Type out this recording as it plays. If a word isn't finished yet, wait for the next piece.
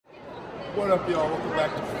What up, y'all? Welcome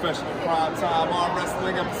back to Professional Prime Time Arm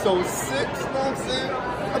Wrestling, episode 6. You know what I'm saying?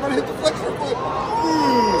 I'm gonna hit the flexor foot.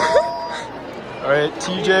 All right,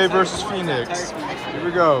 TJ versus Phoenix. Here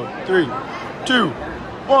we go. 3, 2,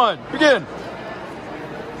 1, begin.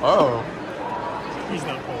 Oh. He's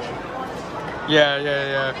not pulling.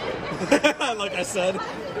 Yeah. Like I said,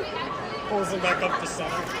 pulls him back up to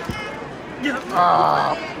center.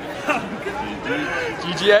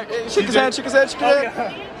 GG. Shake his hand.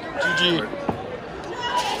 GG.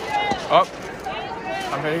 Oh.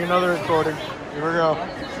 I'm hitting another recording. Here we go.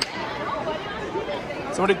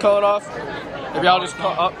 Somebody call it off. Maybe I'll just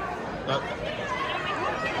call up.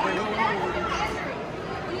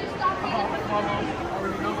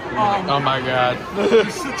 Oh my god. You're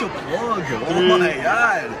such a plug. Oh my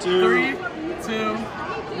god. 3, 2,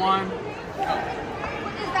 1.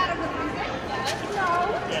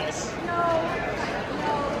 Yes.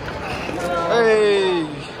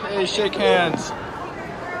 Hey, shake hands.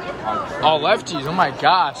 Oh, lefties. Oh my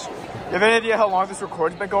gosh. You have any idea how long this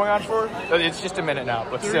record's been going on for? It's just a minute now,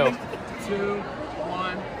 but still. 3, 2,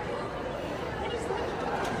 1.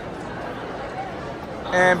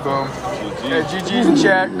 And boom. Hey, GG's in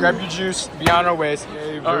chat. Grab your juice. Be on our ways.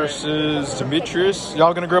 Okay, versus Demetrius.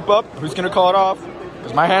 Y'all gonna grip up? Who's gonna call it off?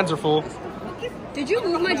 Because my hands are full. Did you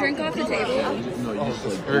move my drink off the table?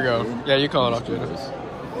 Here we go. Yeah, you call it off, Jada.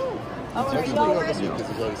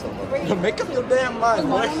 Make up your damn mind,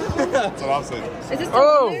 boy. That's what I'm saying. Is this the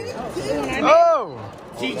Oh!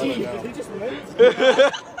 GG.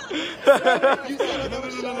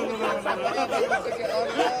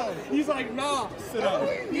 He's like, nah, sit down.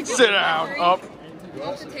 Sit down. Up.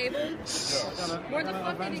 Off the table? Where the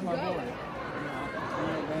fuck did he go?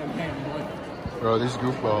 Bro, these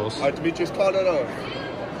goofballs. Alright, Demetrius, call it off.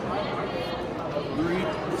 3,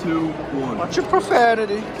 2, 1. Watch your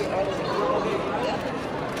profanity.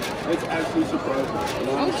 It's actually surprising.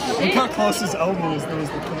 Oh Look how close his elbow is, though, is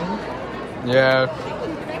the thing. Yeah.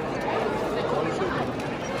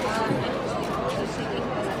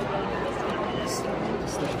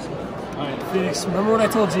 Alright, Phoenix, remember what I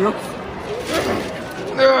told you?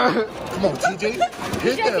 Come on, TJ.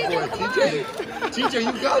 Hit that boy, TJ. TJ,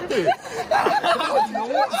 you got this.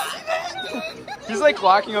 He's like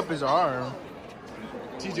locking up his arm.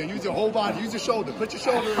 TJ, use your whole body. Use your shoulder. Put your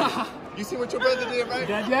shoulder in. You see what your brother did, right?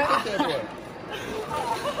 Dead yet? Hit that boy.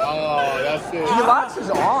 Oh, that's it. He locks his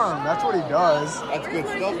arm. That's what he does. That's good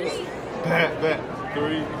stuff. Bet.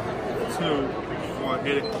 3, 2, 1.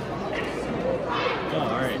 Hit it. Oh,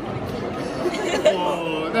 alright.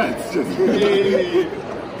 Oh, that's just me.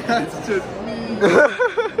 That's just me.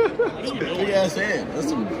 Big ass hand. That's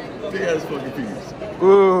some big ass fucking fingers.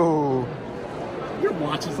 Ooh. Your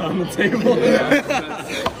watch is on the table.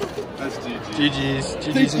 That's GG.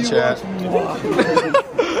 GG's in chat.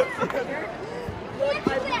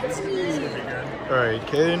 Alright,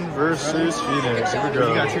 Caden versus Phoenix. Here we go.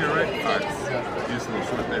 You got here, right? Alright. Use a little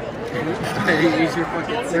short there. Use your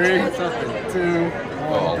fucking 3, 2,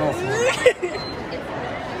 1, go.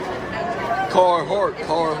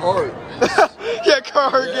 Carhartt. Yeah,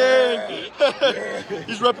 Car gang.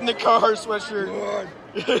 He's repping the Car sweatshirt.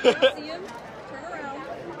 See him? Turn around.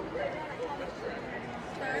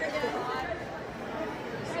 Turn again.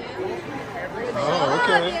 Oh,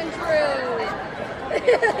 okay. Andrew.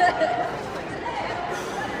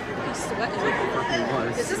 He's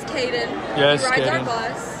sweating. This is Caden. Yes, he rides our Caden.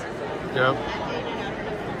 bus. Yep.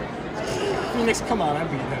 Phoenix, come on, I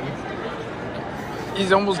beat him.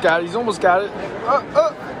 He's almost got it.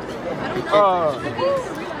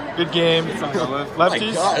 Good game.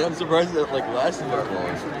 Lefties. God, I'm surprised that like lasted that long.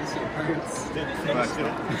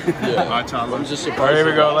 Yeah, I'm just surprised. Alright, here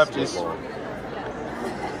we it go, lasted lefties. that long.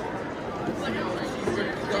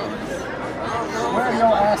 Wear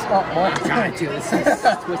your ass up, boy. I'm trying to. This is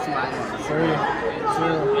twisting my arm. 3,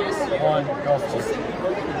 2, 1, go.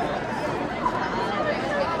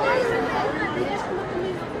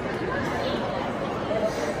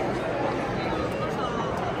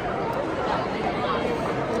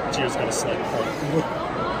 Gio's gonna slip.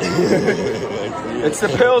 It's the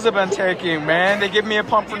pills I've been taking, man. They give me a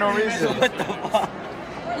pump for no reason. What the fuck?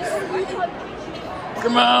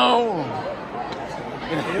 Come on.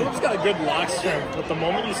 Caleb's got a good lock strength, but the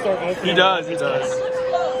moment you start opening, He does. Good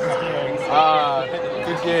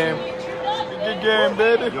Good game,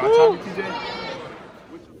 baby. You want to talk to TJ?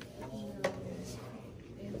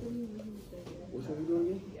 Which one are we doing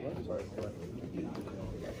again? Sorry.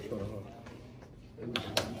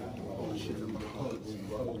 Oh, shit.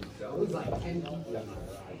 That was like 10.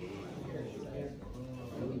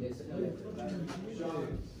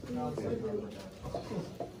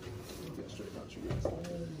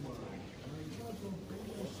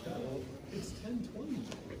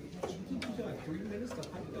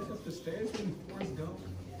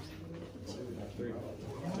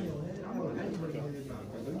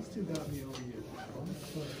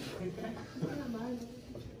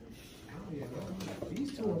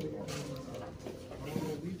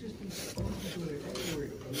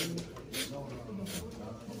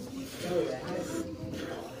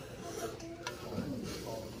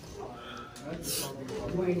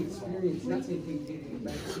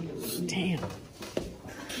 Damn.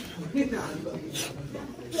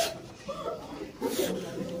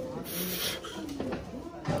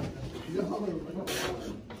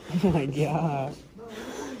 Oh my god.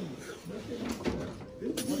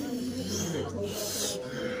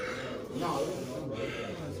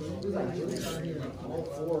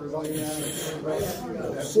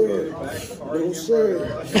 Sir. No,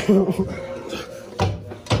 sir.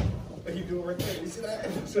 You do it right there. You see that?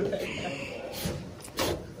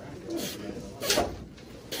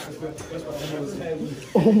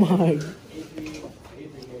 Oh my.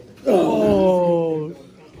 Oh.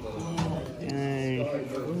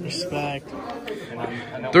 Dang. Respect.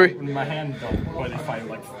 Three. My hand don't, but if I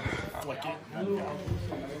like flick it, then go.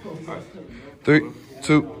 3,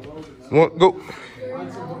 2, 1, go.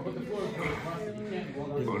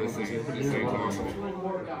 Oh, this ain't normal.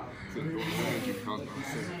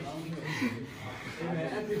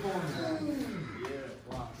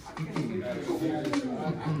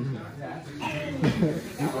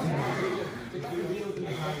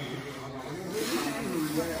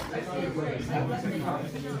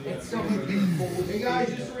 Hey guys,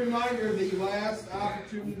 just a reminder, the last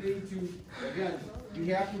opportunity to, again,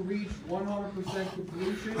 you have to reach 100%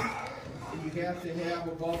 completion, and you have to have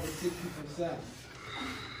above a 60%.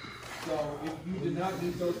 So if you did not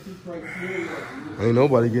meet those two criteria, Ain't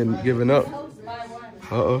nobody giving up.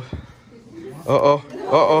 Uh-oh. Uh-oh.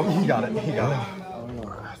 Uh-oh. He got it. He got it.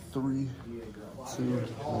 3, 2,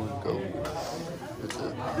 1, go. That's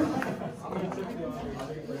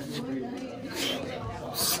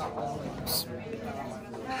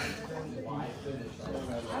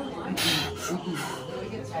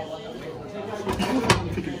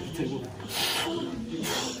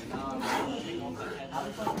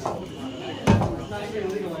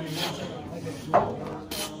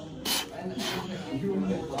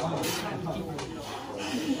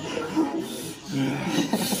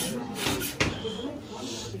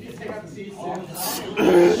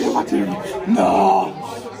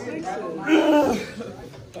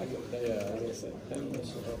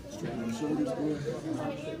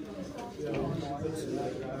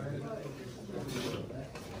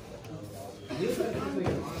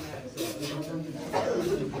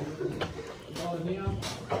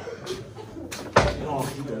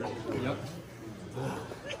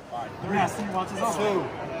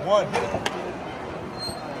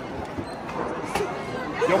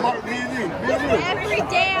Yo, Mark, me and you. Every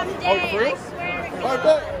damn day, I swear to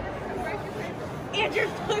God. Andrew,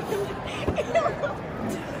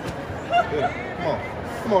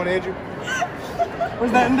 Come on, Andrew.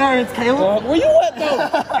 Where's that endurance, Caleb? Where you at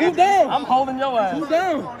though? Who's down? I'm holding your ass. Who's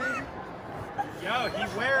down? Yo,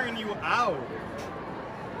 he's wearing you out.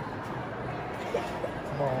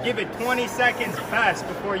 Give it 20 seconds fast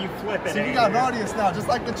before you flip it. See, we got an audience now, just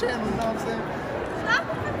like the channel, you know what I'm saying? stop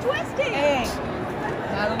him from twisting.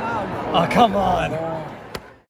 Not allowed. Oh, come on.